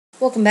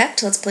Welcome back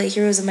to Let's Play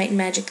Heroes of Might and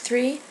Magic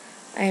 3.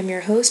 I am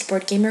your host,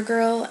 Board Gamer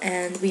Girl,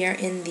 and we are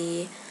in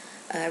the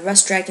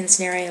Rust Dragon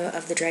scenario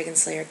of the Dragon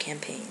Slayer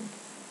campaign.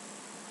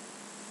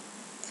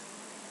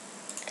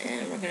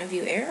 And we're going to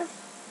view air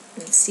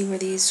and see where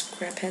these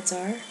crap heads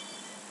are.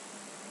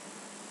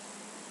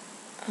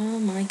 Oh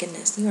my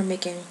goodness, you are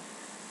making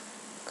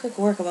quick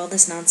work of all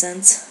this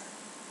nonsense.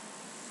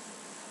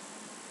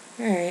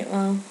 Alright,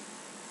 well,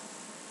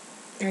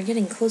 they're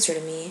getting closer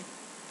to me.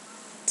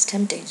 It's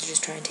tempting to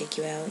just try and take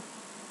you out.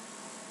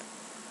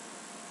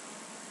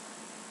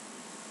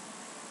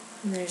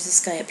 And there's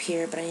this guy up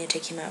here, but I need to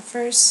take him out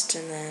first,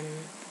 and then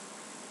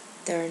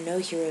there are no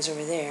heroes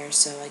over there,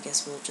 so I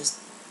guess we'll just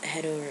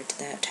head over to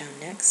that town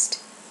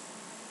next,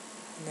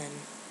 and then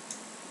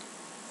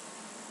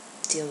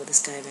deal with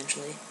this guy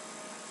eventually.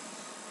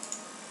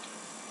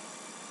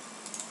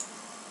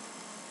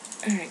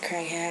 Alright,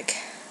 Craghack.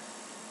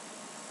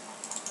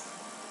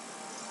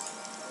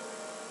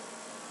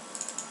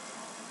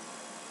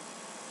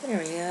 There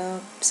we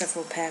go.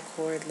 Several pack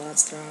horde,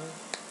 lots thrown.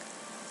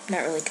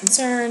 Not really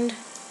concerned.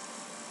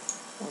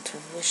 Altar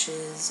of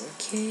Wishes,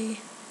 okay.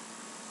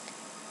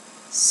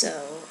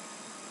 So,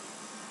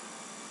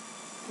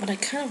 what I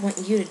kind of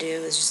want you to do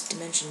is just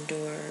dimension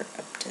door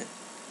up to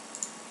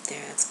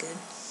there, that's good.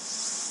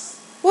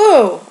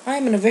 Whoa!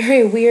 I'm in a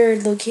very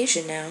weird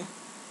location now.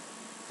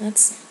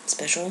 That's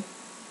special.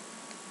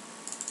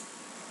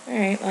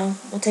 Alright, well,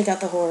 we'll take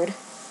out the horde.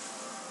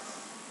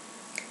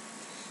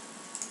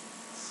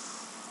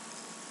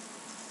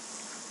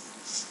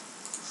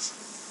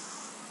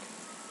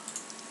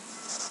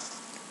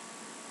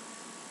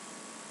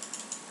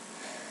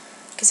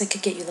 Guess I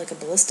could get you like a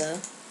ballista.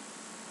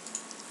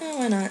 Oh,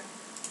 why not?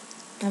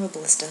 Have a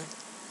ballista.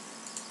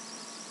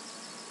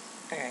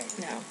 Alright,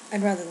 now,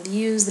 I'd rather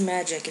use the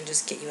magic and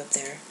just get you up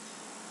there.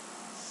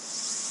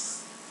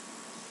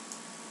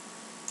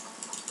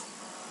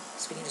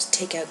 So we can just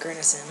take out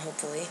Gurnison,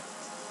 hopefully.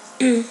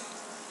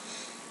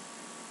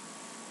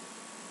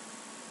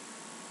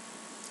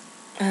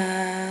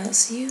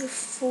 So you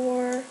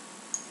 4,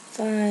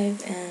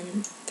 5,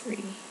 and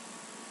 3.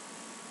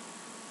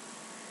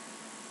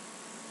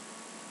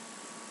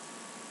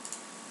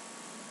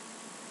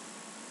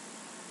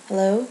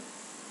 Hello?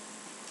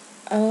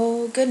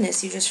 Oh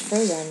goodness, you just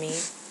froze on me.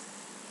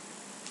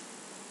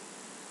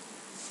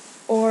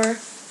 Or...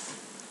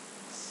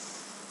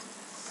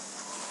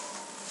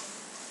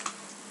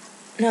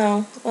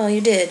 no, well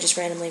you did just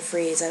randomly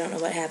freeze. I don't know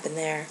what happened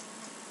there.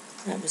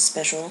 That was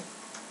special.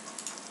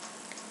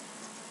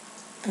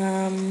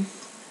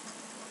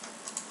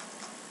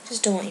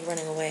 Just don't want you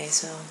running away,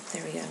 so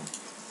there we go.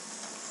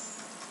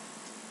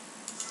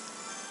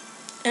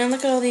 And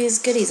look at all these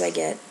goodies I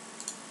get.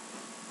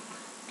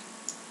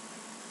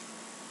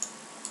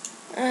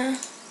 I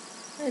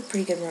had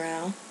pretty good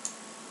morale.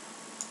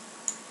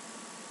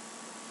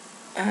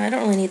 I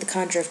don't really need the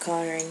Conjure of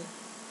Conjuring.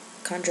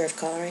 Collar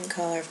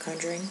of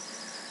Conjuring.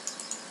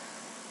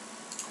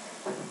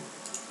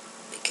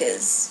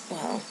 Because,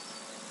 well,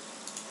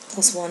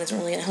 +1 isn't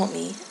really going to help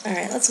me.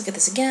 Alright, let's look at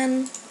this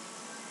again.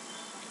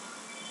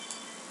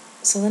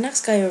 So the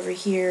next guy over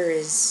here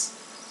is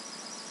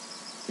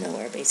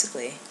nowhere,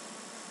 basically.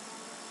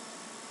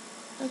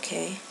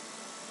 Okay.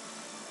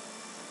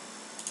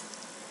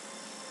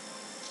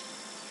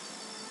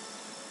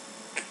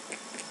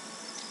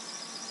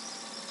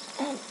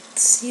 Oh,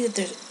 see that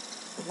there's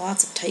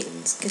lots of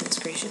Titans. Goodness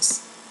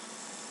gracious.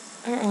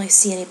 I don't really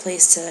see any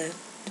place to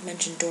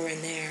dimension door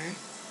in there.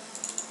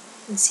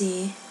 Let's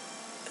see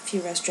a few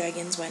Rust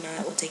Dragons. Why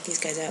not? We'll take these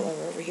guys out while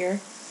we're over here.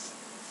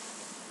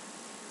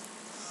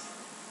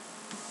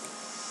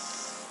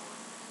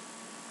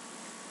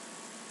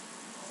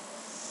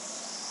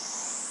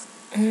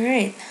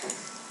 Alright.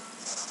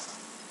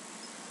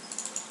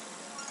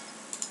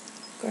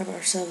 Grab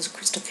ourselves a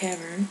Crystal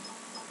Cavern.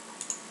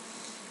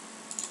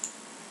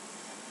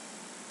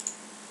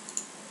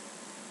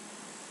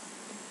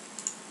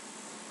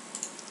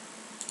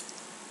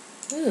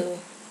 Ooh.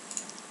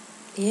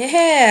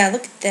 Yeah,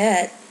 look at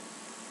that.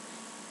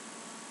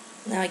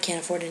 Now I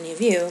can't afford any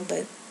of you,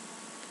 but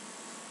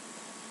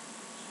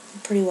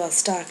I'm pretty well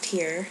stocked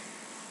here.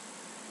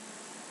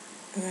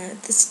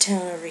 This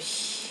town over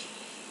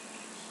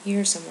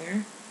here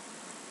somewhere.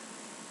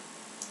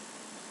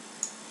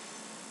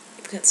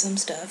 We've got some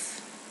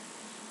stuff.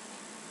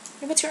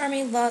 What's your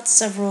army? Lots,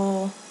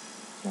 several.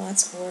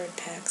 Lots, horde,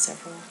 pack,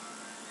 several.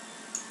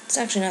 It's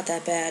actually not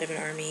that bad of an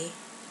army.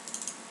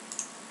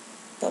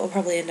 But we'll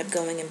probably end up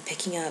going and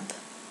picking up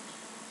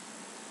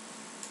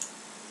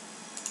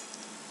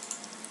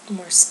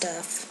more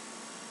stuff.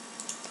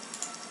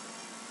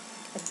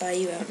 I'll buy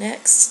you out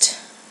next.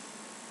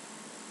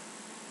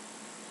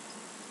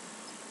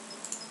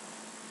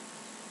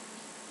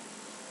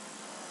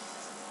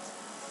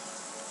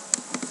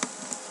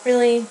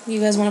 Really? You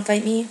guys want to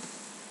fight me?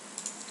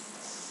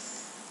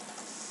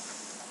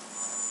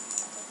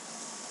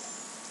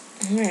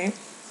 Alright.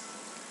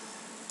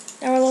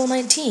 Now we're level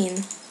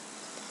 19.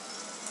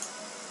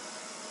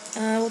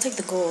 We'll take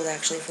the gold,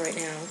 actually, for right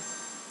now.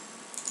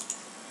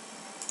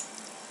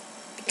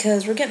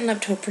 because we're getting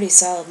up to a pretty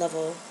solid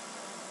level.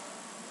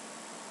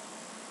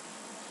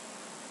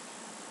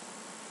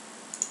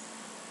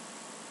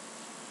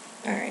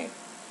 Alright.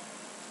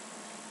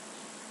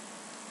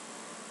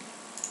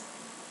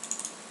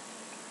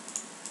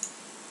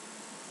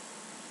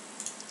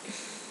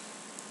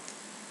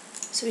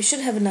 So we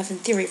should have enough in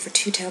theory for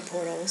 2 town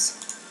portals.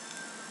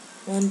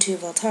 1 to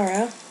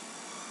Valtara.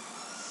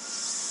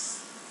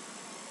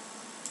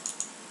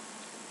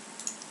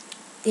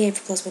 The 8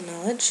 for +1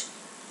 knowledge.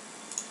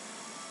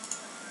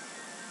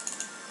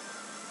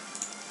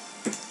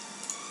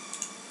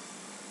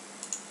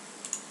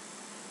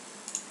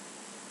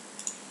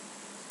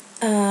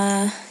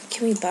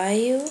 Can we buy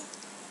you?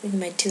 We can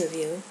buy 2 of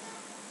you.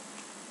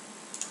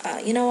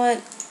 You know what?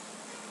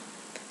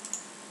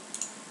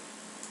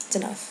 It's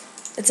enough.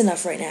 It's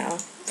enough right now.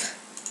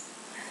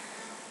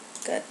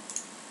 Good.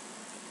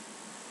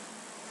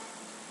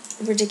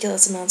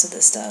 Ridiculous amounts of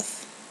this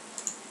stuff.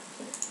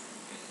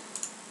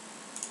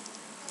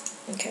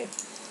 Okay.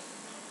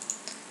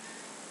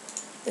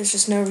 There's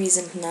just no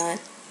reason to not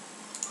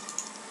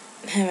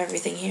have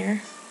everything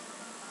here.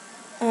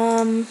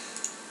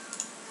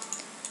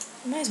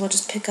 Might as well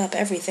just pick up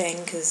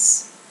everything,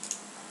 because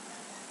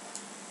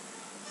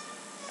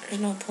there's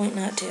no point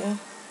not to.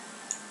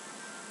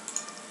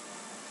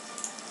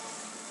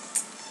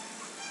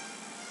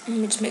 Let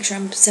me just make sure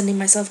I'm sending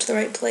myself to the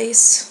right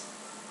place.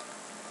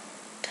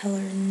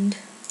 Tellerand.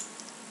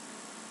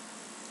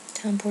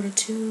 Town Portal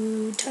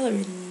 2,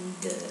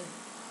 Tellerand.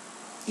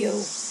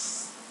 Yo.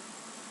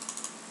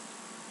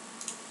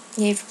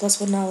 Yay for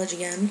 +1 knowledge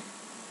again.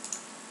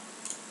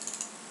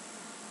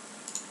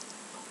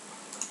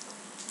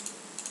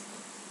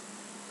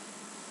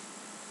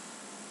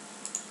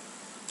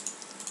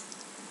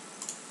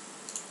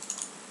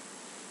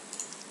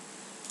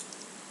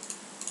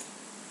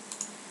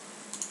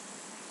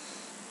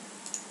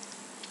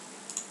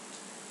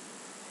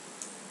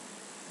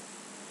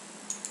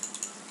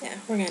 Yeah,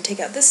 we're gonna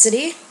take out this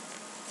city.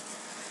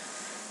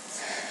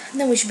 And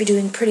then we should be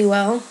doing pretty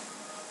well.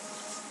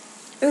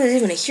 Ooh, there's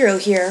even a hero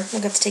here.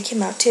 We'll get to take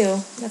him out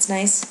too. That's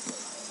nice.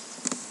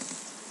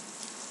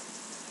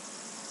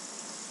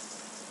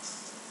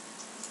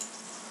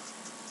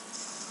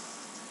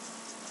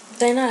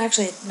 Did I not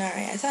actually...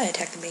 Alright, I thought I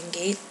attacked the main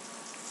gate.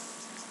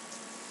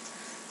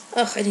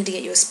 Ugh, I need to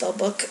get you a spell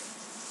book.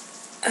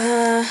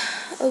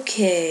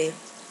 Okay.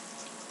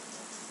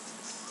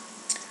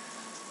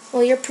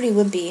 Well, you're pretty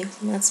wimpy.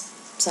 That's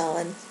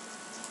solid.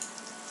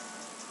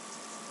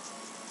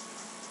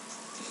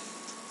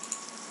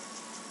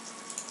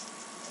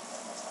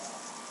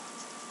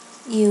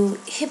 You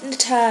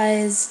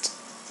hypnotized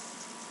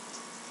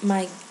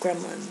my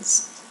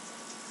gremlins.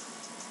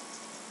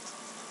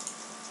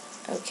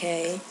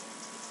 Okay.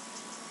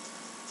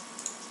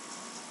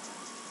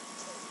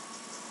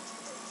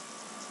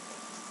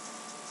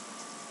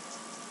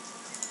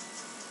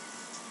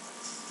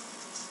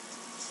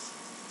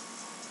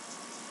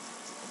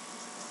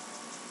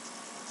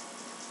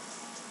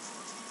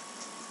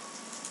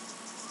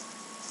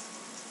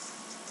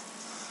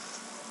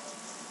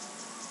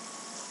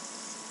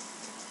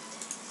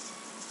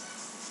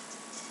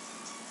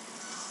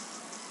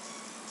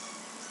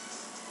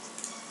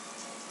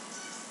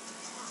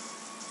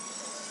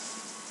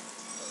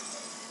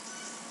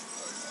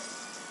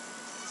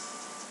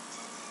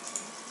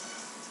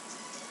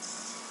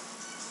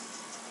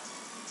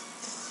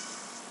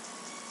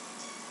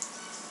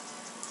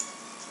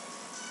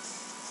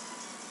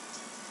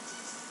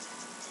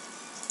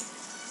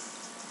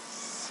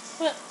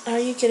 What? Are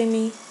you kidding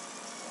me?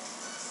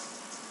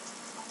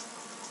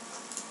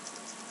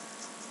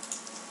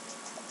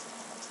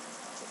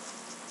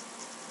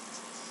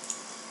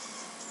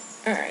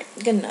 Alright,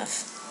 good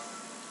enough.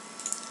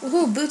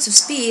 Woohoo, Boots of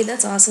Speed,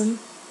 that's awesome.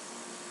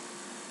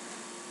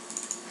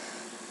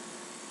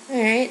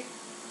 Alright.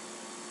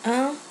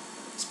 Oh,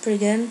 it's pretty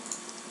good.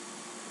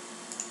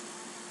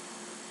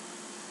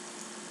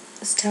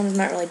 This town is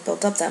not really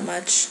built up that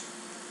much.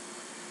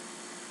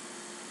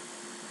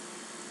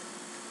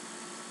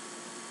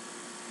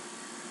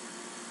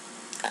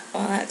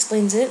 Well, that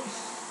explains it.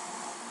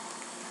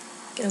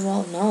 Get a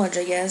wall of knowledge,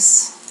 I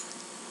guess.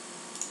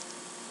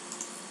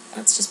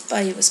 Let's just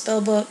buy you a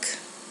spell book.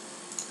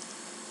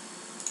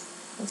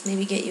 Let's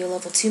maybe get you a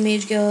level 2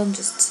 mage guild,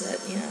 just so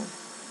that, you know,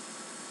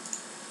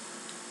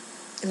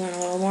 you learn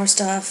a little more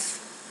stuff.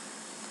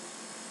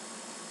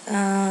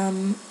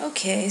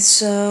 Okay,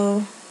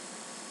 so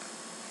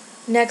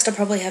next I'll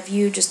probably have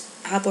you just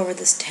hop over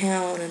this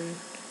town and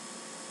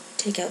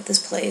take out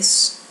this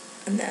place,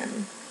 and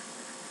then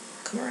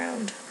come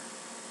around.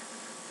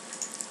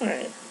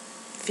 Alright,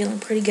 feeling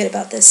pretty good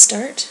about this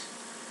start.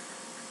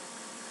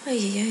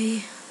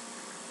 Ay.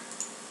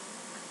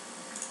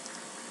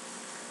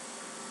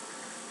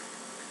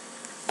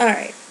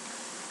 Alright.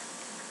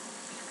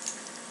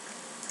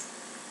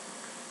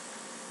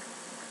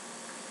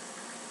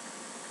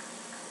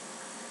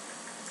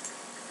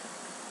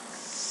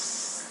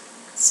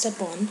 Step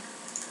 1.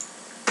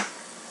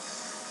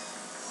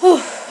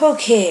 Oh,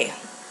 okay.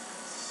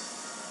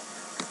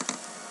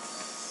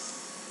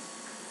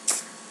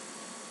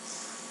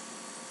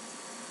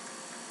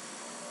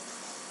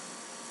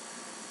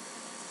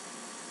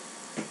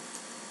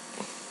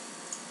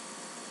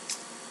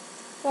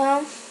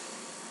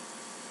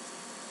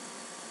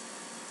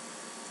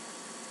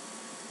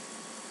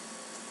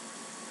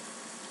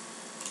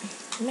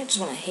 I might just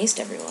want to haste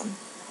everyone.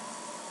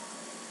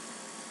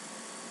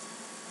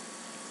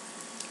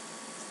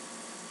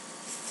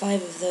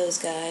 Five of those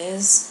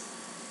guys.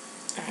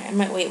 Alright, I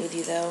might wait with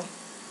you though.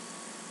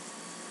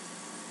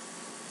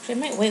 Actually,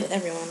 I might wait with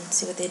everyone,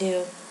 see what they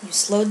do. You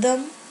slowed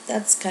them?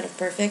 That's kind of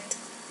perfect.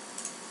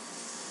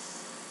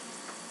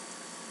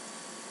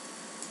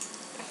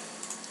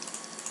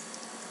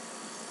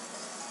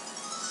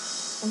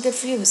 Well, good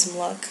for you with some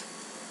luck.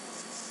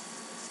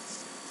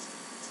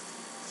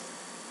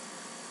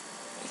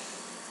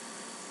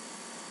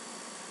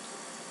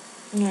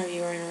 None of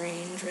you are in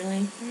range,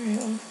 really. Alright,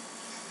 well.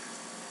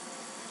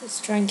 Let's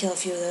try and kill a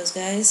few of those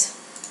guys.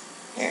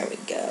 There we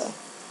go.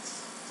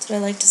 That's what I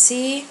like to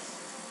see.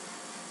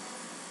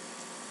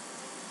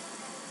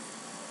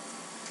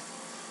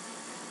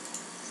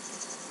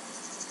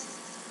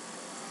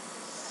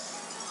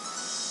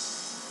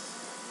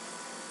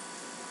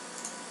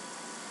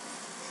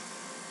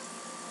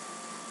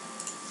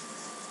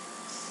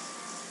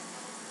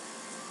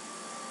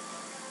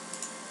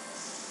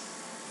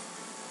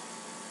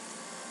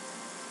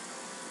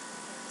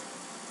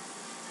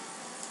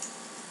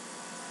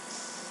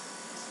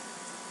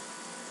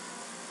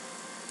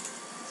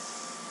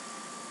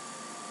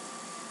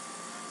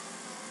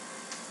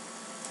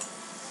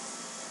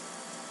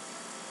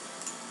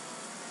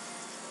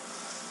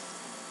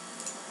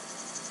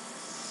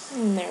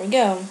 And there we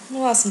go. We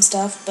lost some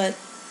stuff, but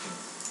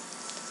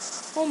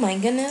oh my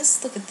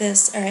goodness, look at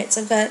this. Alright,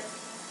 so I've got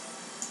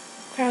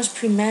Crown's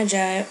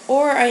Pre-Magi,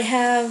 or I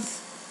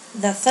have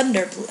the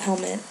Thunder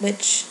helmet,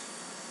 which,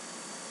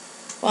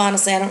 well,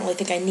 honestly, I don't really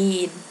think I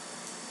need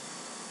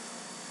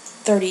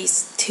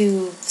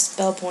 32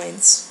 spell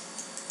points.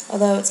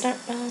 Although it's not,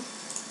 well,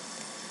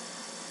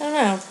 I don't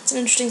know. It's an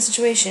interesting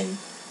situation.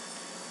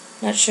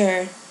 Not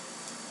sure.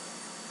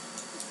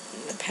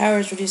 The power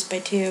is reduced by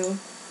 2,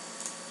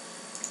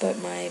 but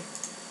my...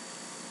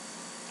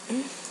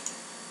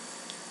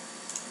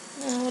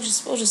 No, we'll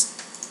just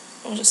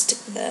stick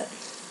with that.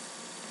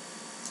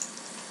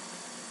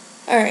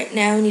 Alright,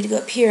 now we need to go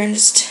up here and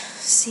just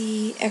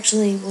see...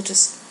 Actually, I'm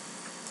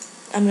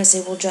gonna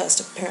say we'll just,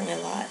 apparently a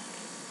lot.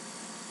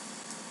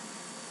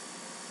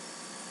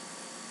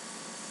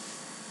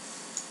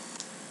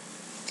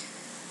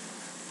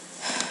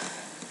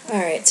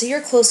 Alright, so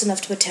you're close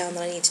enough to a town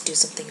that I need to do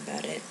something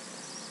about it.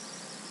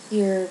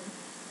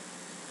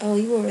 Oh,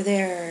 you over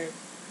there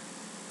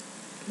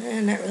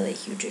are not really a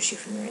huge issue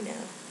for me right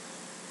now.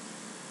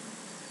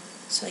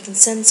 So I can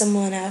send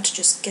someone out to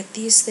just get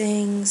these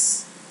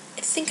things.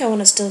 I think I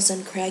want to still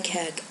send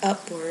Craghag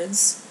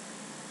upwards,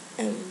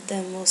 and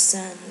then we'll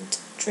send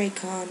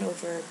Dracon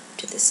over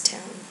to this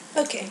town.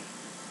 Okay.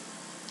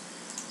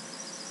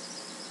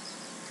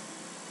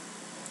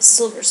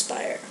 Silver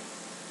Spire.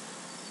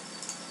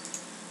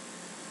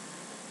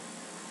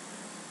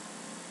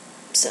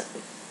 So,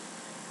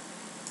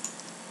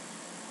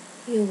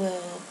 you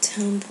will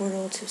town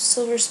portal to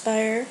Silver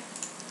Spire.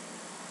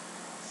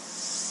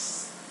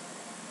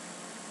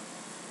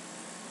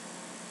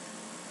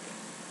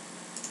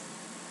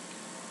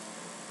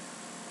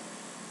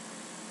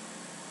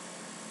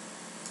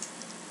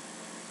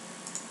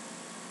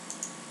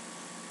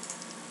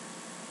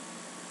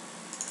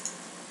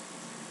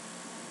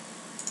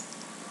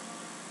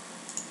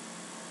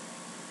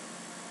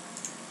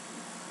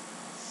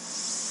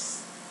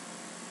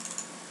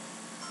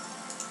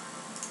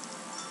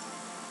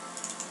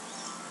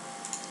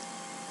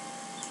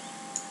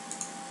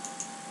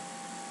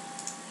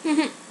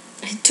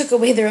 I took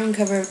away their own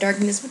cover of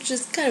darkness, which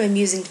is kind of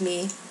amusing to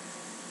me.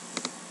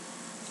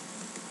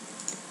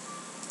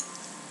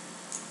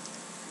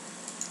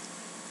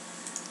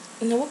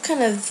 Now, what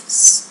kind of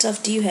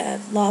stuff do you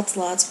have? Lots,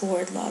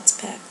 horde, lots,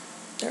 pack.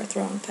 Or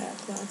throng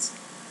pack, lots.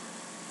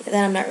 Yeah,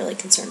 that I'm not really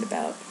concerned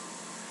about.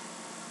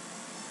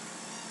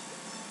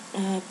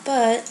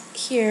 But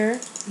here,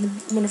 in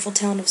the wonderful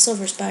town of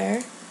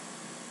Silverspire,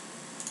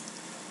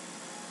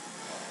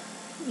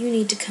 you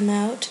need to come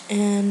out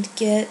and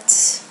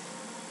get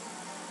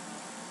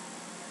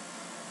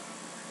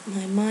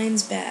my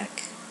mines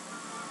back,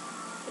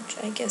 which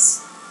I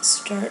guess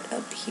start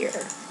up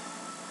here.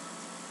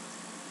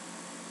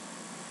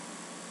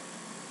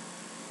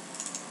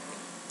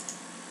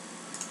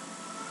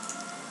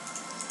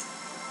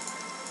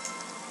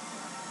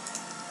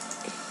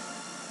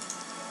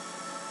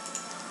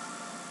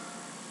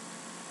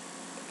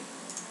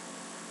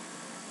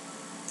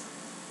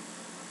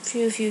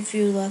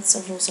 Few, lots,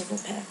 several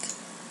pack.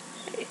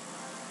 Right.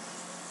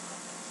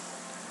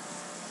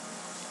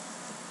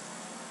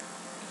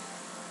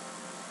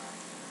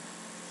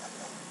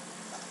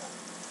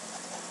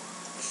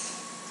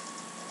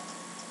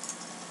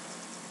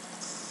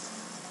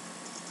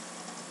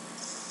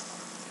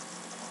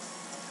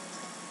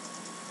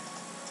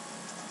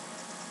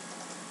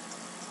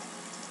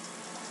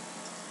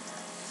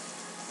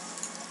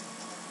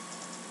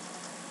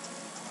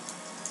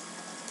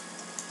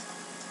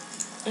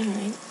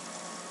 Alright.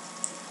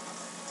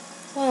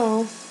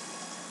 Well,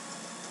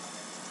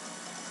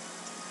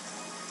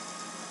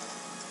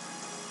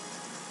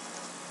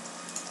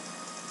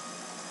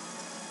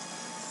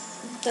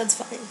 That's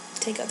fine.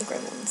 Take out the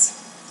gremlins.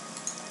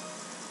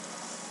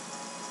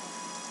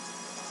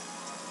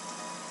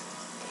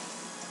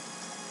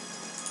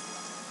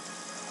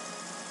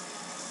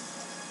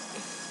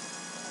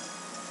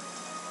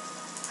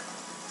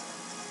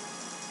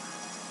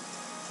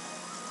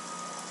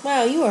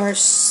 Wow, you are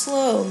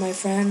slow, my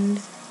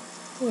friend.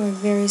 You are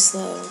very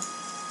slow.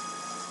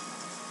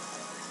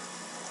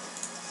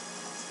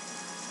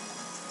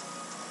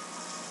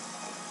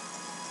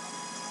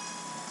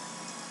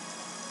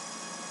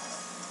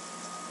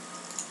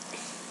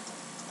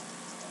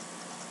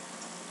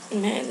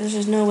 Man, there's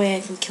just no way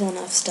I can kill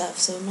enough stuff,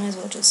 so I might as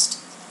well just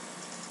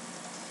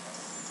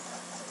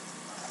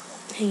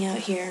hang out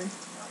here.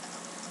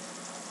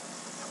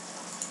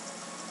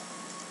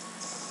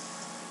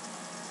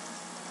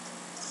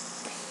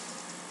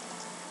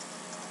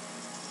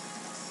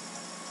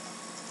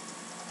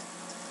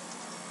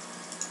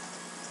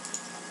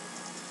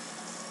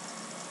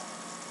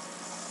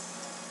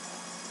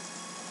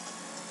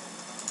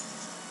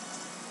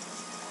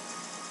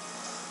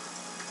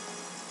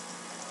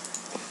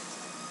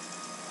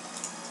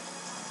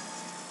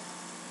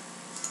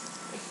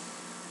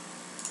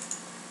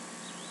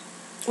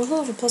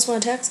 Oh, for +1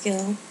 attack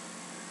skill.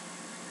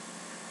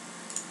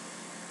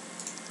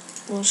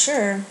 Well,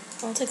 sure.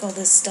 I'll take all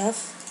this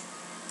stuff.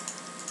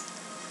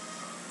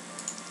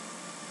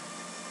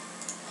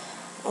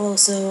 I'll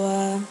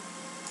also,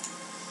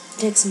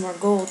 take some more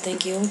gold,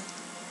 thank you.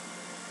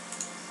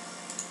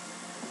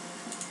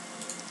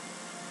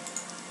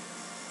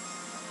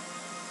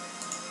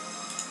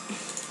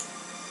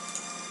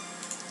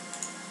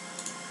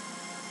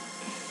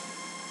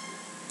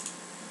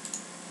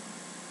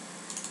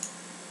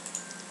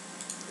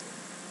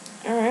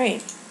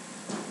 Alright.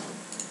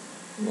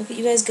 Look at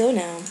you guys go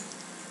now.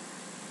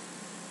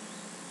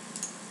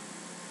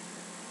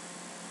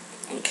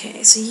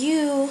 Okay, so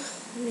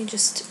let me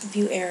just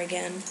view air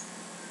again.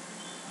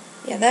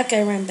 Yeah, that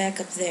guy ran back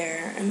up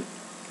there, and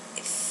I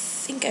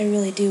think I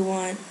really do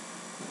want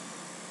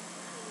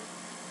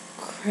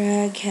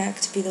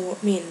Craghack to be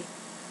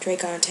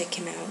Dracon to take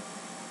him out.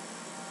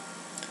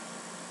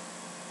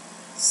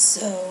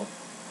 So,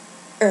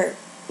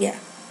 yeah,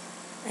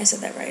 I said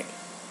that right.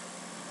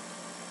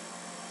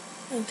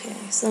 Okay,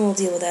 so then we'll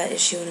deal with that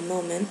issue in a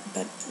moment,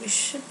 but we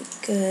should be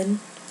good.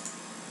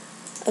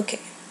 Okay.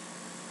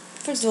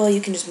 First of all, you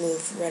can just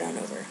move right on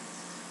over.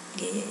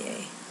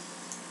 Yay.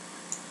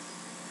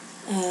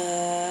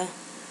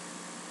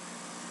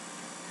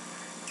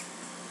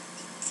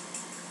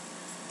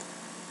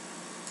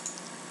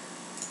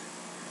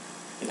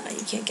 No,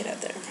 you can't get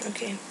out there.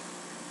 Okay.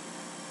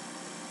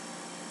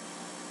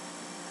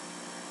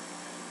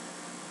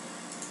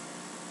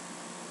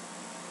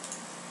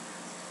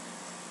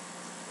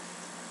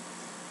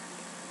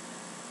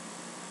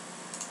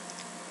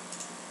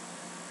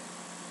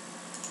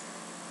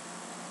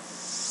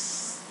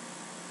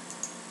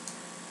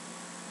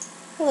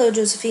 Hello,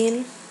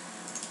 Josephine.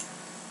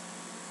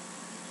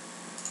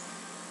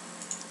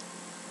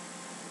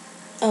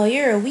 Oh,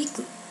 you're a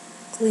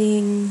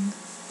weakling.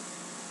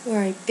 You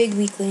are a big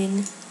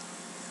weakling.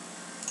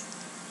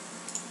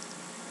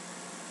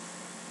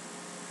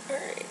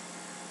 Alright.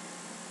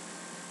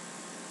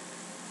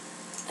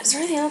 Is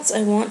there anything else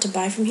I want to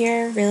buy from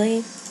here,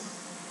 really?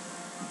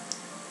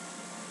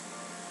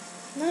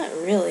 Not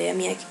really. I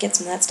mean, I could get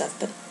some of that stuff,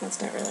 but that's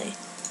not really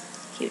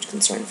a huge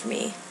concern for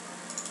me.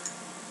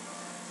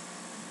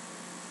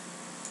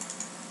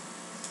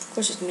 Of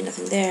course, there's going to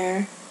be nothing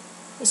there.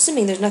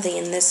 Assuming there's nothing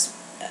in this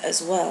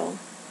as well.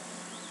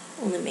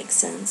 Only makes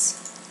sense.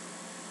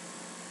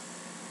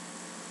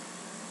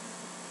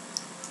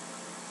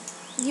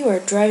 You are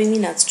driving me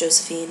nuts,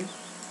 Josephine.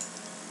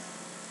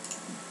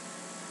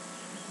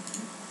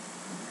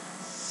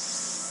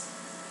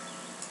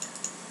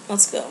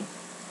 Let's go.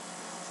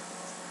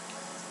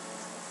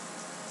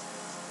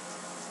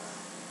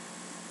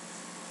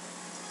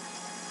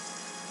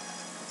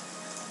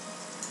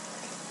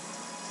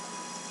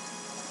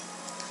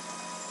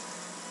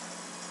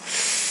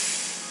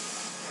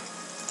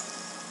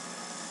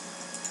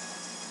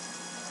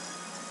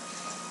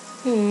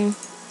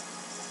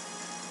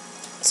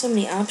 So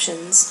many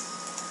options.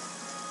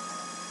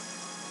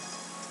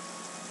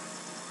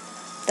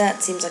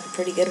 That seems like a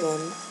pretty good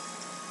one.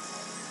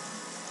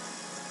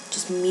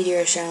 Just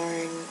meteor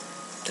showering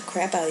the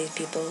crap out of these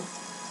people.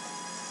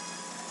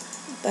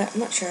 But I'm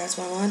not sure that's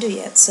what I want to do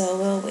yet, so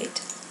we'll wait.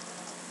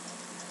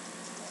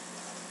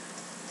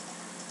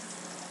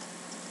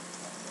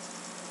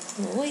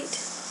 We'll wait.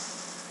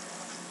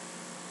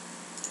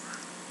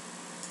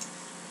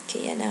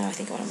 Okay, yeah, now I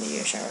think I want to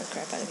meteor shower the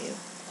crap out of you.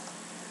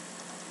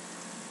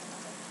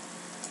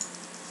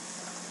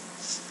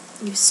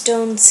 You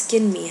stone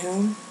skin me,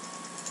 huh?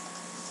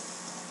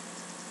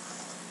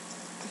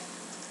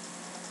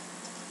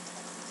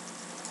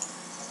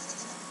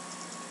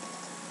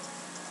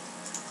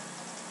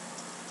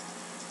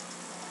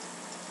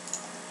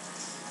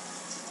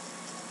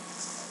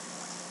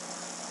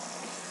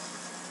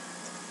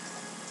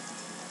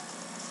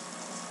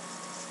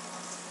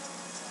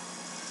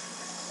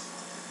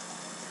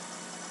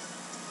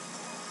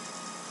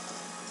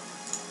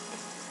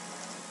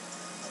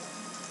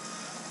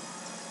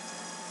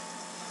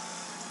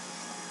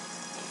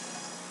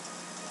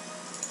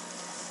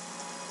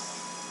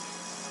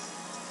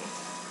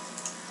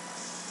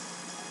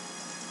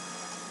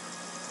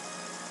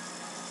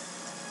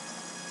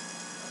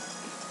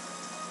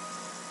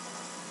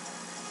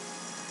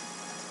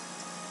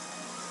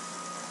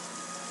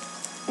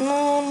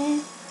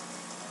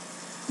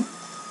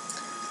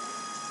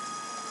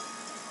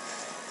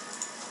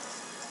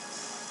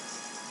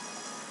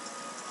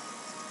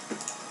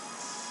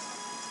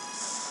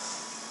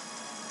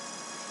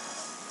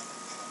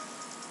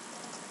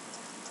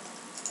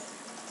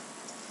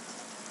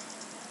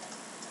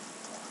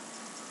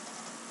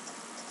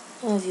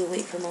 I'll have you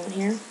wait for a moment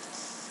here.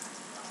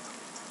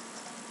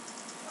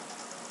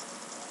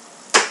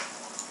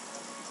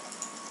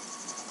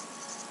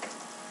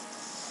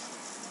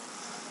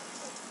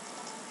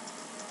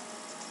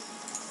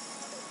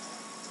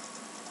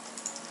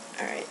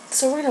 Alright,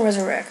 so we're gonna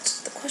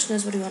resurrect. The question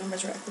is, what do we want to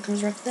resurrect? We can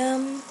resurrect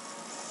them.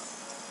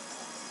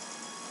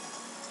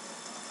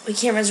 We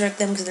can't resurrect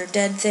them because they're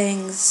dead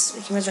things.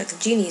 We can resurrect the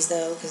genies,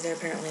 though, because they're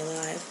apparently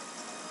alive.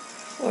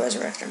 We'll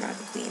resurrect our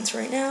Magic Queens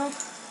right now.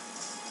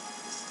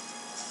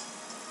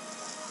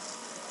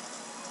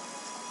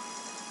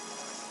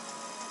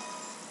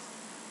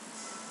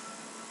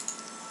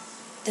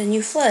 Then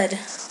you fled.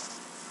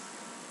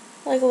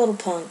 Like a little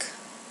punk.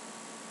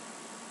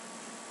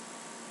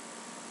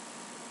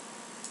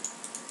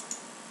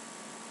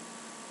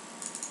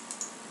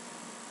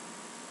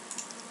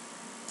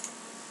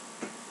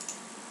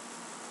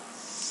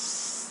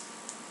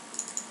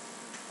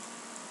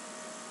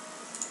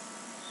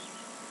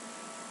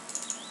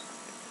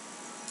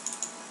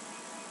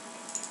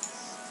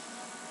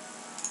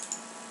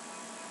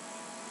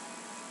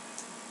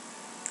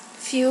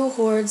 Few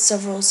hordes,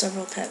 several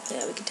pet.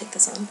 Yeah, we can take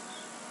this on.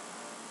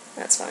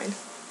 That's fine.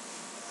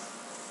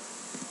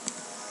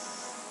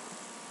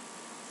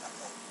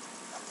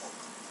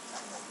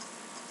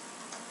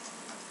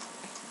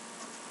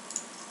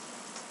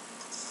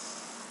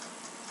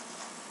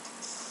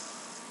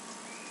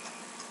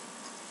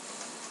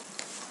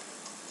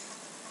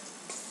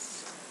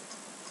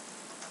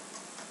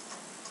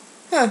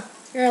 Huh.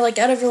 You're like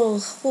out of your little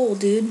hole,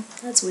 dude.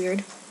 That's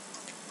weird.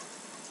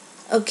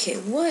 Okay,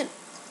 what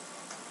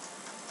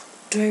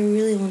do I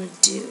really want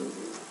to do?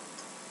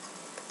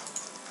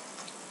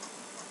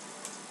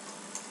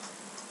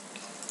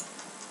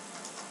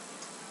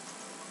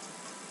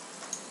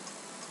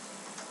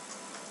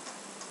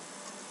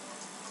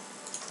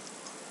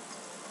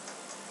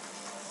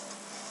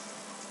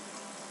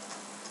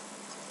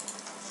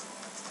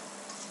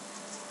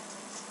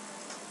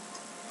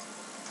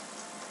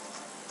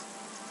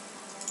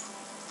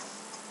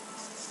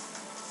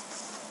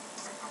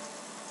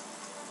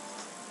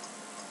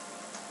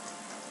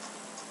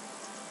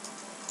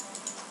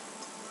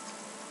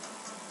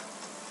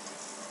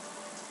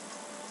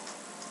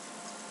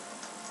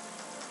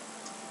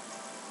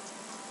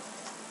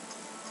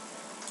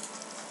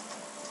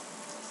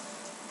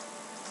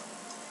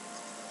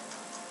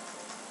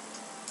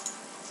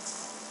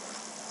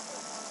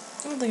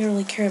 I don't think I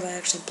really care about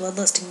actually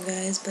bloodlusting you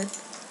guys, but...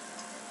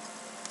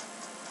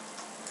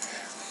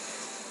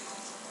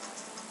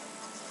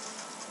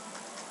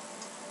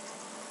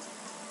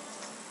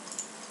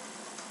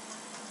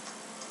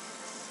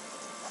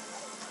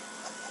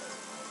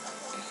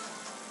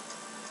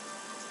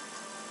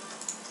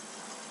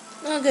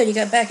 Oh good, you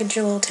got back into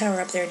your little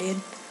tower up there,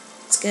 dude.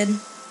 That's good.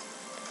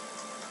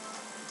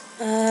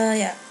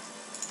 Yeah.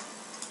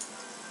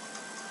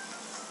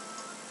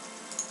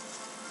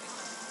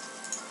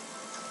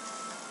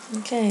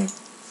 Okay.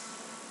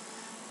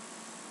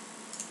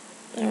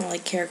 I don't really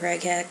care,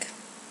 Greg Heck.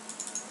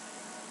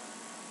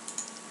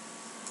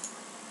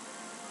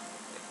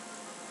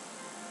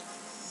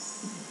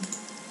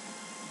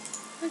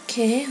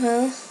 Okay,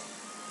 well...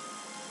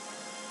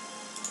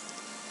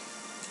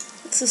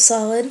 this is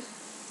solid.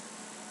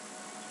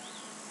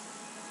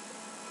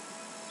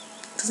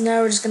 Because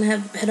now we're just gonna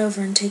head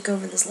over and take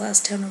over this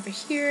last town over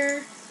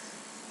here.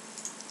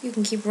 You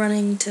can keep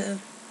running to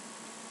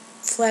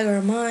flag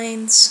our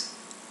mines.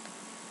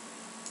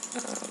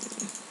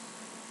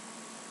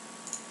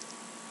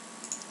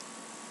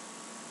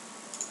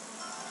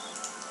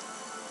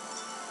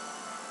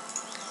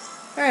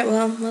 Alright,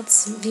 well,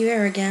 let's view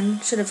air again.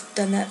 Should have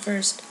done that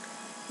first.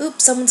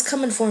 Oops, someone's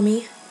coming for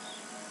me.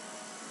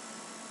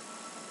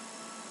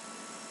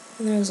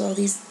 And there's all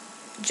these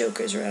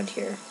jokers around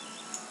here.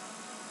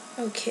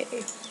 Okay.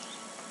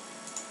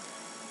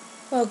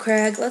 Well,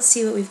 Crag, let's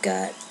see what we've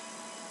got.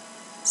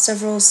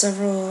 Several,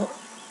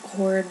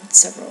 horde,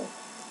 several.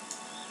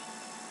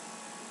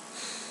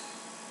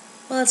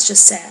 Well, that's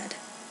just sad.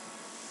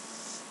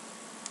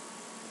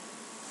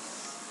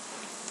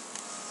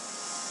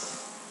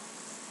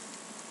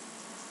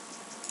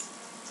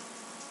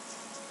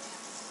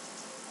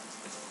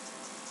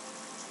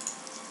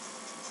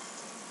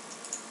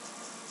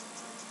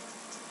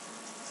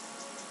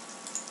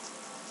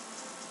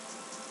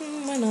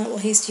 Why not? We'll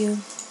haste you.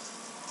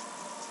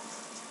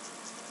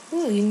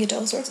 Ooh, you can get to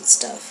all sorts of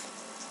stuff.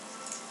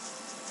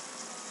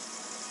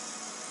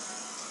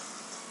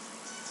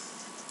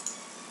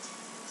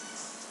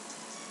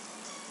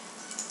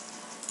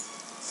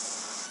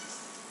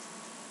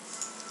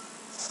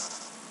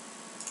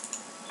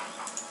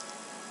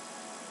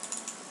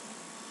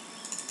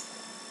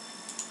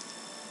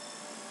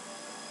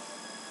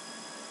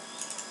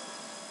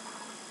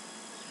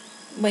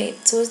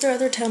 Wait, so is there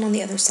other town on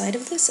the other side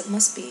of this? It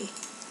must be.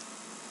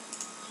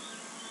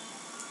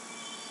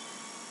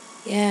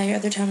 Yeah, your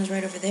other town is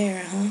right over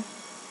there, huh?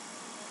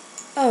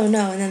 Oh,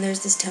 no, and then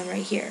there's this town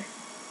right here.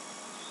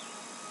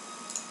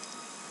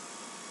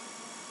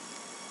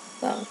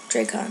 Well,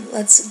 Dracon,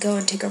 let's go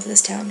and take over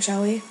this town,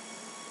 shall we?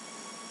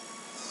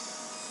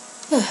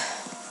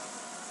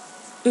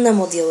 And then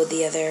we'll deal with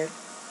the other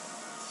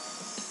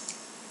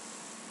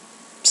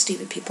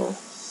stupid people.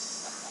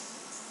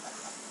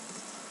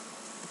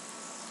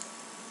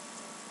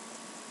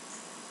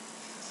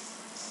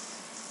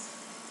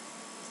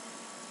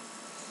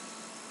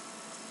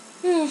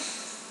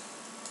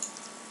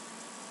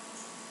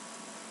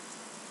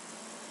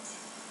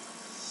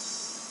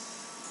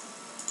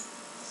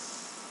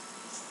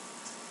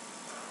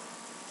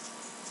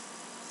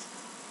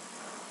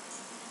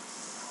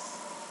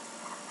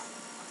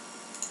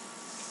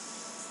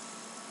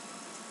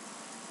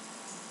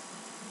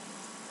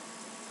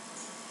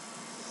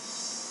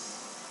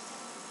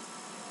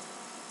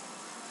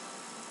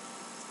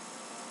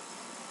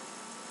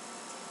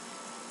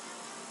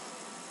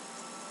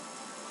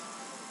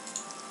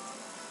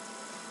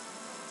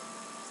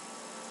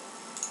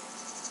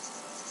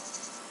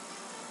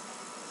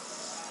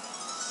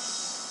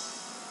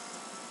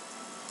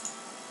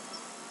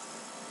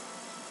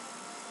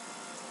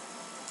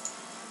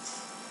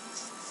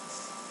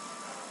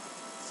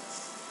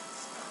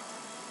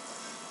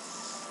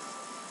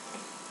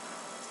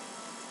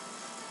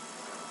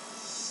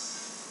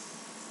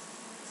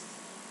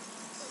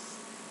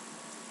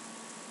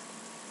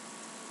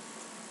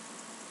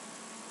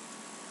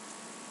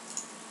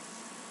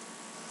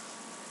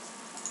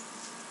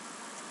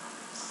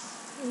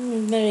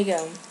 There you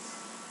go.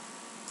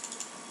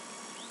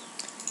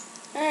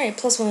 Alright,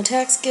 +1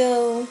 attack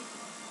skill.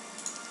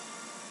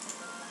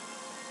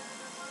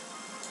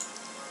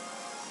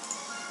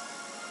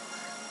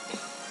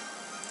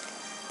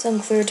 It's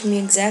unclear to me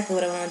exactly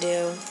what I want to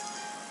do.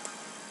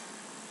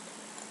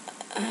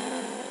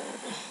 I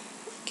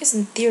guess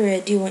in theory I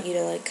do want you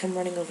to, like, come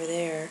running over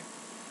there.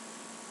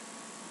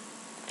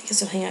 I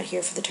guess I'll hang out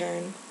here for the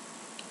turn.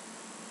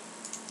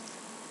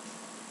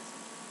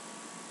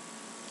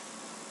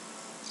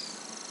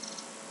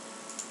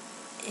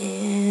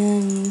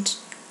 And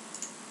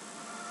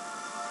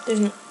there's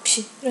no,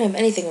 we don't have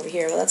anything over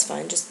here. Well, that's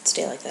fine. Just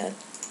stay like that.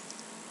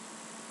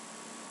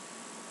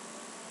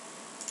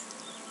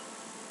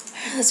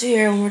 Let's be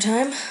here one more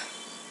time.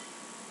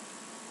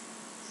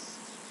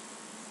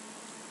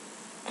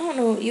 I don't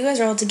know. You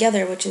guys are all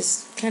together, which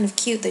is kind of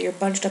cute that you're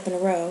bunched up in a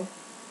row.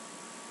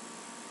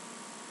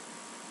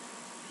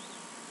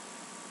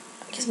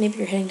 I guess maybe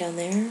you're heading down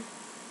there.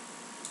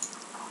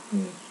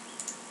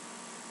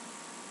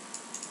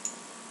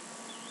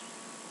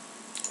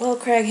 Well,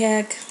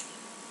 Craghack.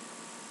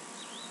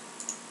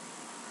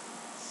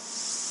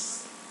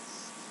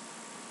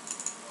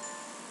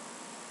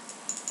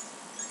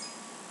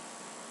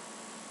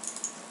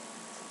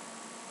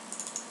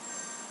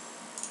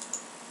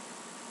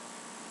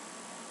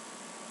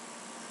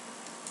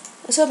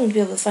 I was hoping to be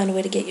able to find a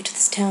way to get you to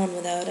this town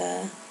without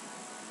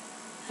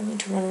having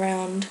to run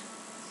around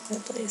the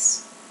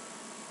place.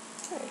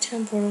 Alright,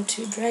 town portal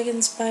to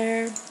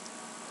Dragonspire.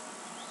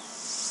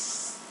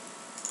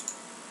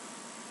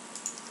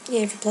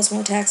 Yeah, for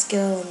 +1 attack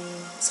skill and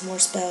some more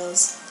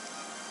spells.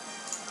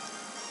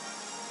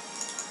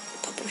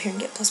 Pop over here and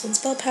get +1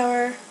 spell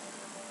power.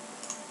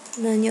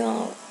 And then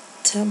you'll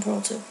town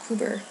portal to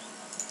Kruber.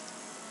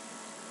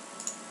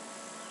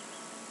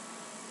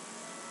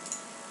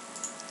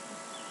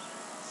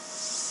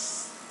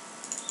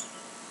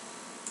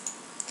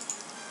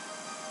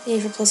 Yeah,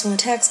 for +1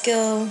 attack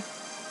skill.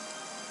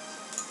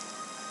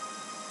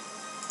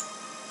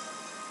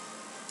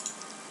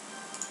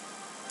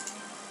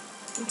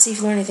 Let's see if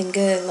you learn anything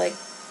good, like,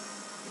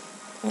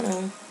 I don't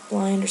know,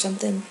 blind or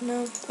something.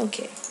 No?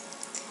 Okay.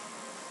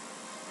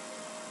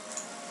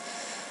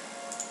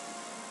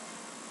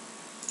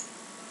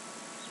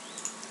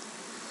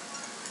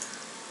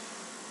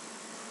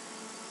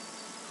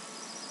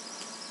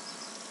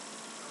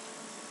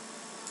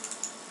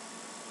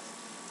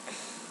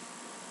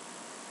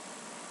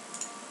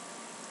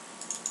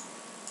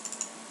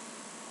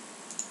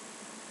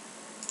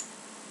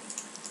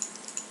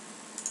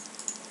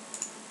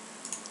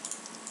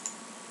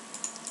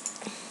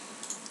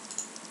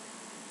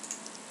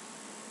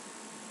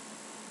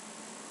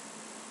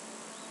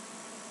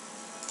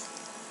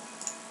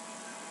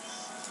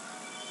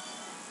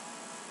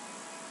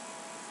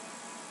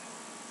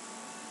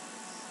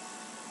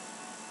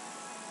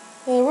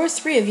 Well, there were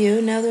 3 of you,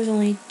 now there's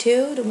only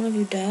 2. Did one of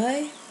you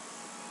die?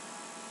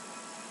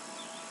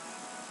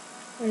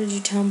 Or did you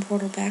town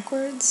portal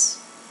backwards?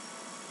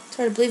 It's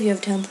hard to believe you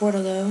have town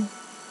portal, though.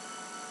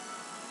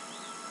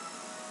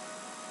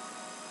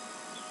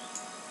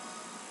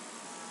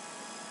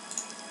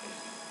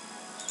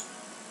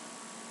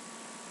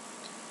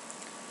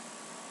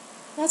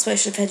 That's what I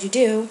should have had you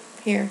do.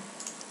 Here.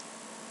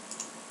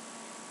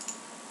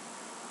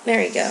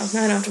 There you go.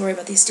 Now I don't have to worry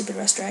about these stupid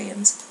rust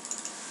dragons.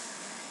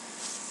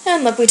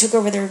 And look, we took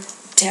over their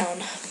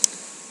town.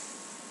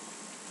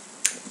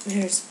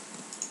 There's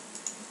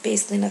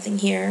basically nothing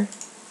here.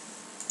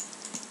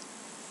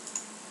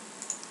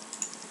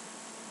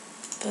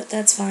 But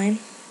that's fine.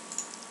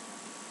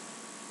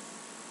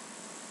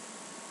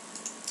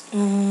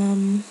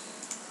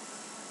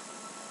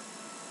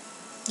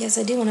 Yes,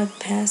 I do want to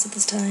pass at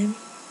this time.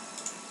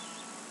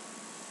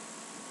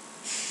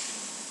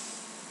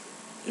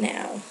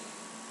 now.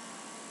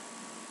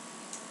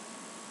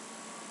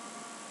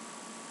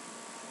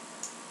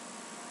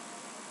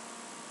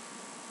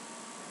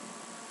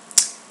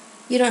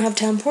 You don't have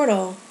town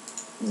portal.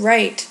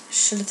 Right.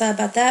 Should have thought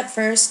about that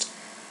first.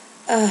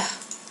 Ugh,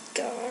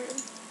 God.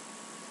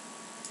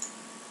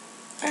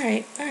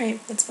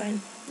 Alright, that's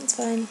fine. That's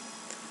fine.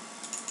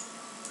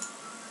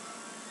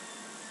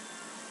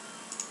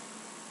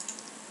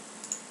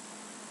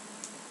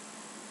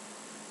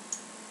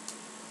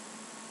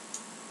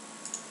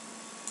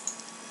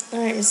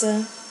 Alright,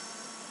 Rissa.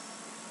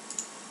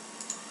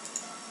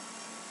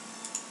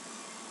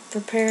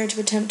 Prepare to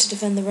attempt to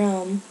defend the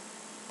realm.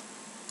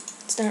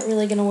 It's not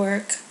really gonna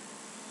work.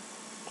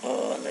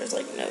 Oh, and there's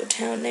like no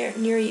town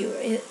near you,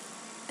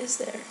 is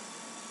there?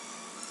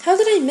 How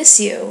did I miss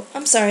you?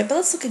 I'm sorry, but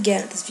let's look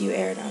again at this view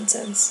error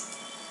nonsense.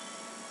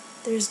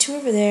 There's 2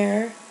 over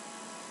there.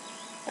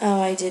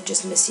 Oh, I did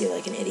just miss you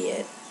like an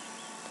idiot.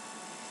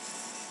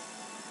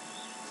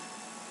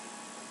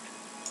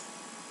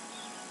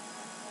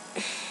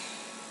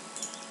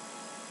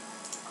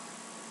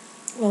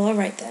 Well,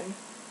 alright then.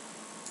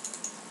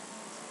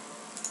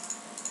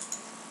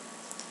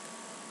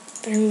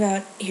 Better move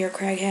out here,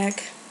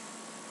 Craghack.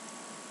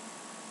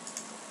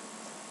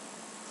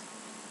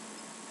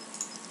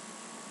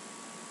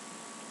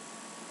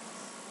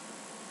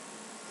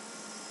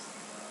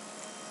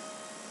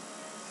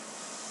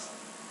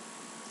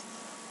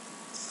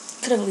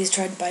 Could have at least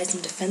tried to buy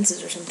some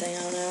defenses or something,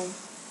 I don't know.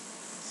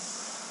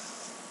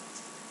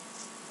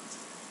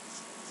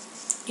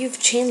 You have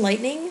chain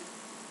lightning?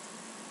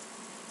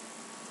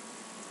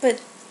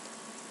 But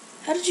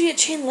how did you get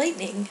chain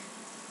lightning?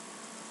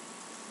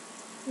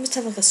 You must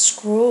have like a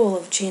scroll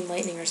of chain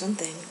lightning or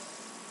something.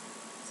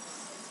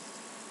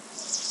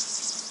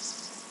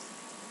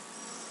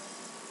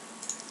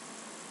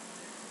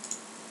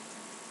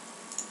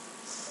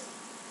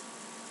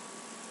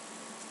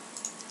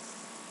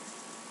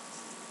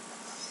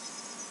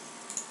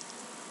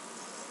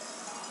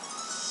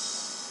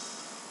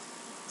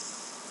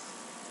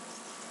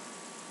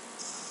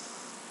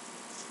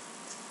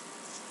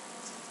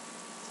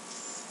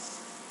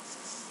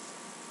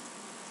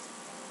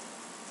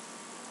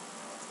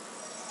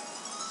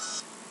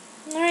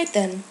 Alright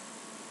then.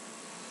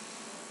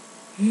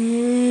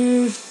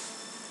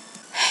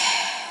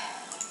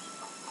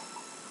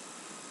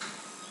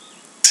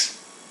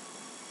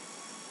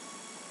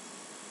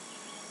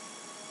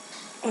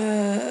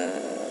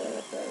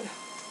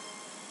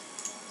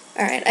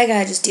 Alright, I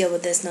gotta just deal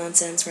with this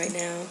nonsense right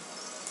now.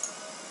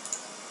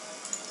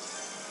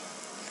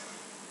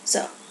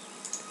 So,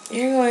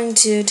 you're going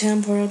to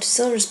town portal to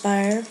Silver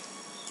Spire.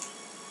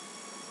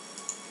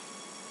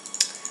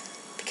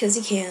 Because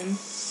you can.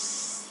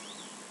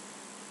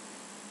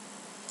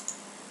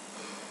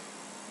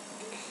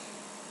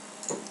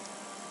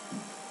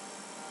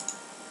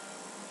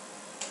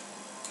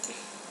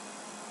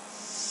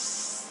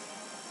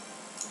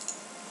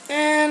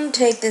 And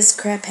take this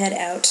crap head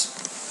out.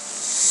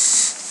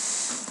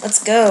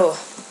 Let's go.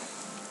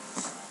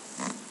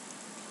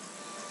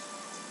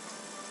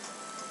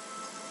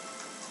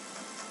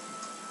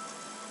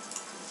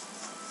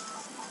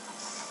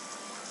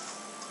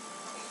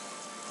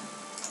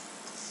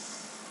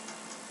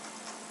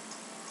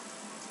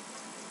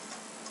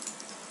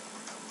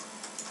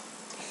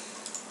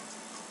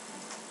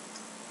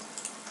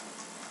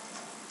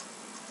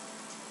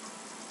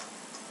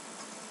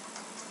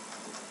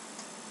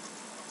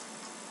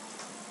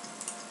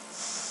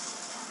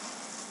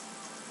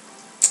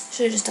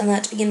 Should have just done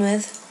that to begin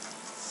with.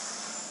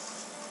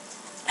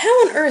 How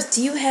on earth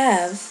do you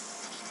have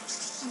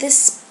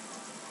this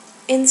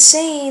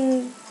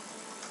insane...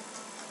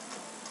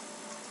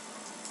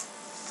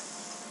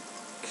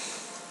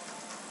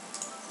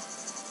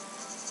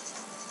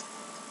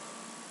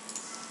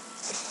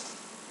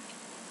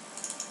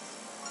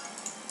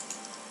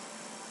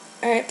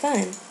 Alright,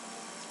 fine.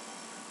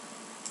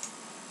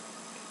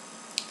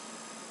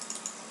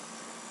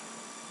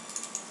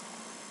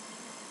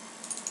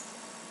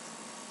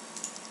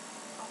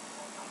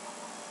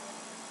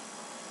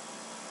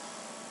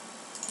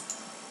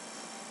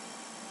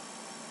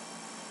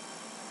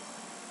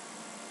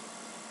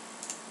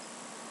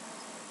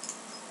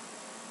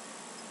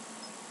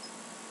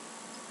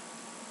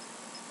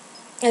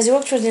 As you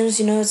walk towards the entrance,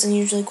 you know it's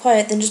unusually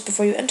quiet. Then just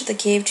before you enter the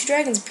cave, 2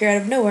 dragons appear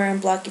out of nowhere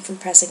and block you from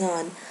pressing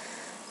on.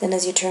 Then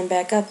as you turn it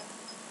back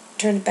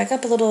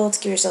up a little to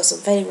give yourself some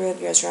fighting room,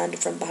 you're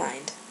surrounded from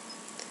behind.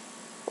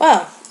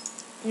 Well,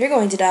 you're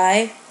going to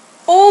die.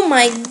 Oh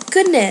my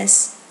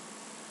goodness!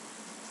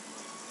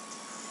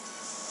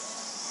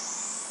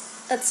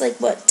 That's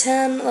like, what,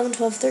 10, 11,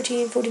 12,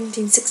 13, 14,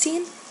 15,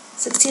 16?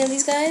 16 of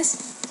these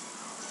guys?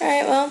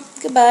 Alright, well,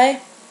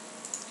 goodbye.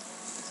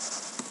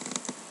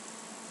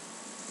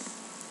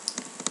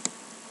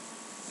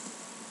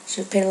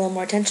 Should have paid a little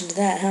more attention to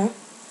that, huh?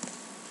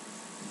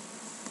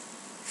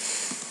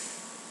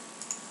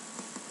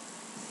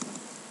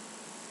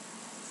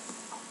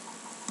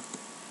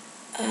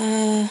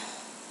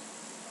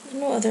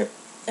 No other...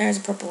 There's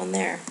a purple one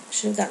there.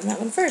 Should have gotten that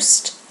one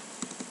first.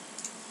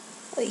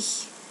 Oy.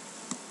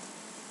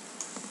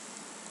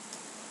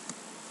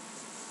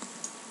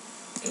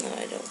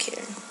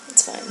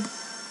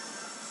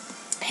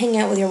 hang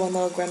out with your one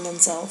little gremlin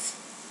self.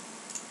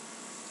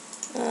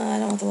 I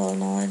don't want the well of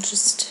knowledge,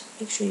 just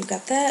make sure you've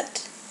got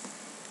that.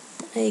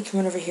 Now you can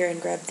run over here and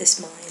grab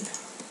this mine.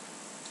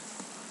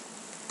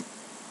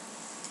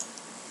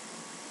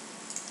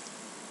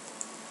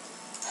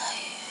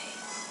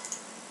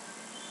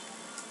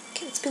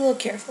 Okay, let's be a little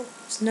careful.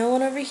 There's no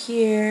one over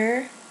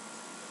here.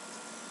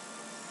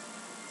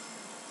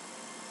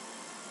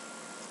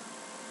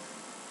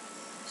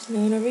 There's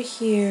no one over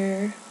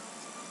here.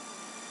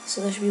 So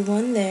there should be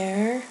one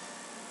there,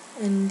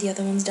 and the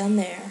other one's down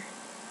there.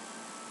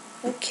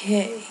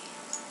 Okay.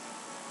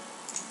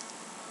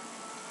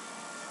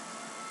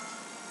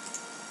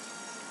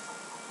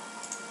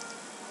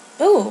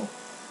 Oh!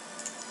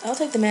 I'll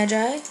take the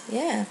Magi.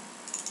 Yeah.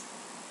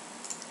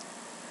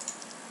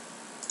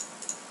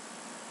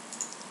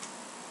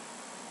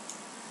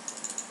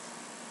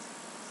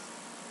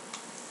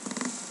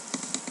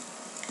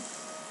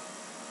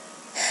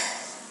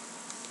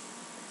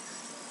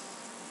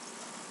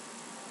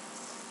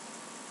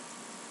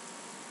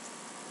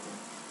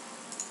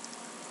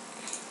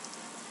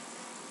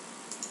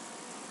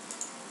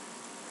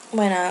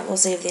 Why not? We'll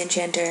save the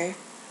enchanter.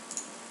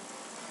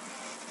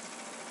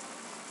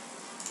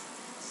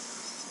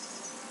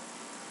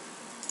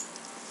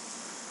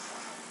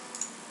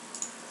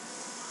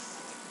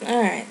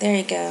 Alright, there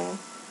you go.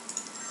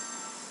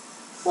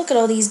 Look at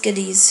all these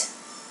goodies.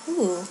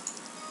 Ooh.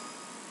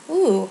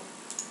 Ooh.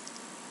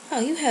 Oh,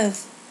 you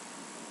have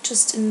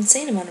just an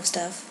insane amount of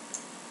stuff.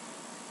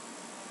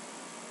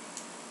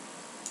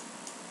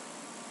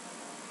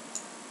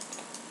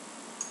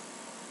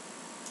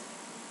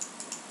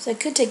 So I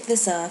could take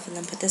this off and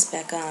then put this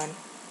back on.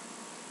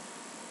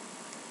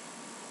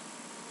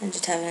 And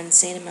just have an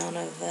insane amount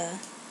of,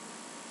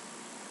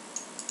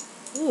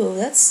 Ooh,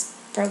 that's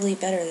probably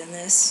better than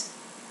this.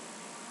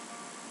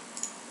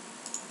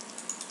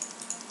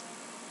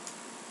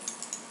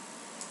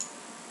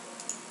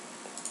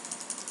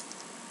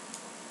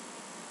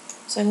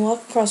 So I can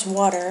walk across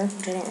water,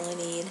 which I don't really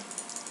need.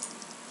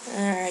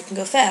 Or I can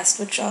go fast,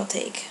 which I'll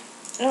take.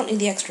 I don't need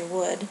the extra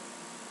wood.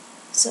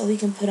 So we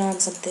can put on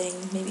something,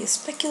 maybe a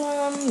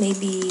speculum,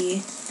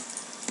 maybe...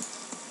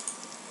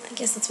 I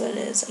guess that's what it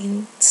is. I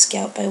can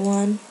scout by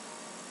one.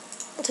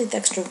 I'll take the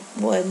extra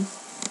wood.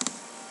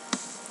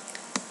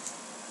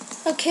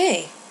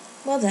 Okay,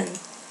 well then.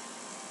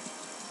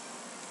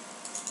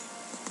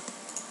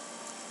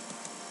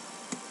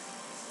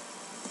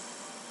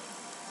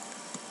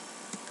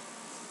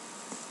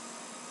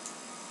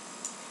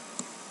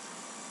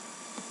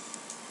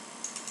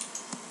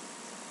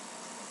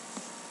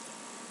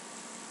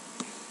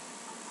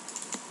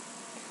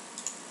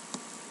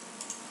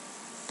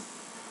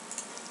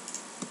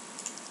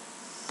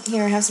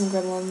 Here, I have some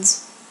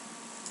gremlins.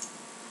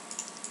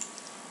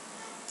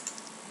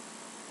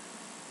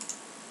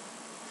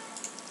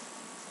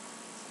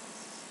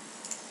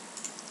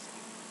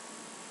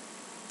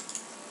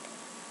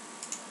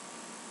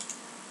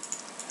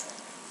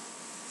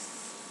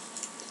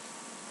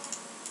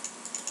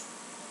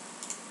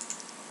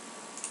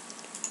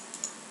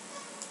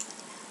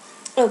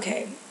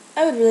 Okay,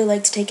 I would really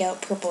like to take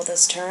out purple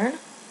this turn,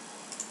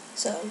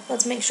 so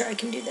let's make sure I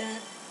can do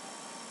that.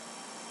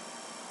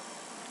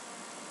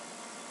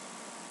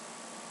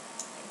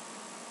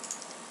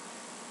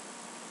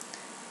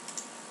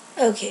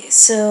 Okay,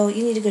 so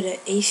you need to go to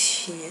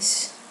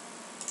Asinius.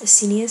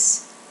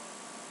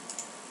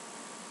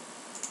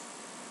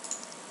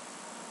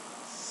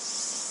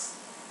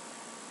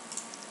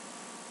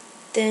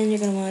 Then you're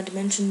going to want a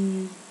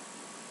dimension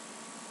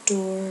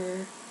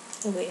door.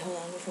 Oh wait, hold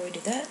on before we do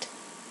that.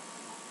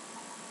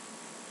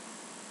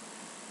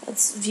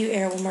 Let's view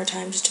air one more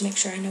time just to make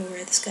sure I know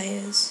where this guy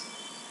is.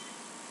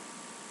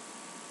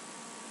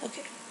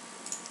 Okay.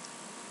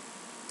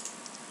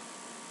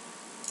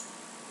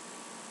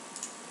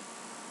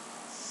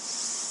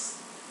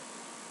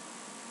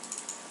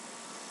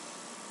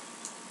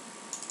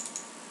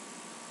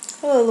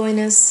 Hello,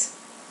 Loinus.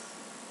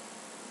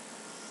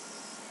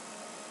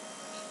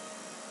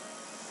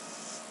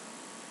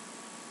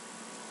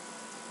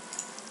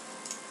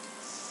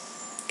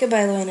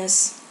 Goodbye,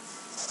 Loinus.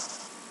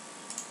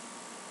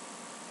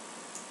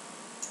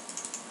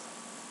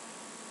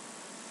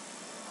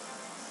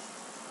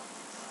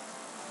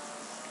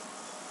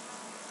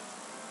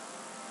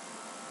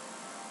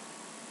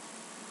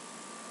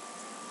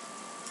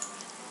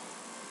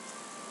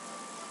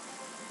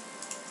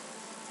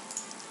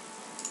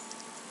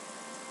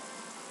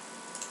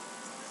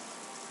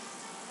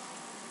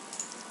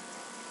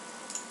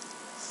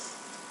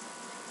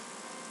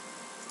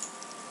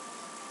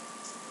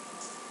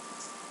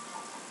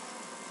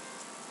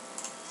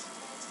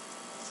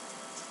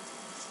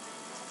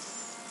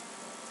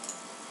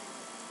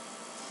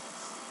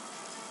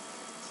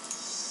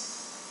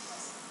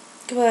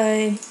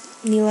 Goodbye,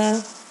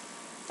 Neela.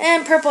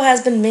 And purple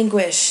has been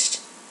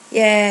vanquished.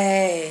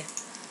 Yay!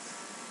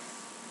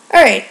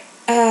 Alright,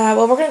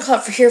 well, we're going to call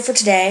it here for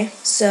today.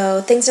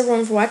 So, thanks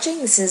everyone for watching.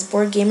 This is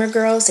Board Gamer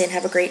Girl saying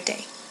have a great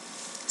day.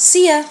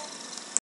 See ya!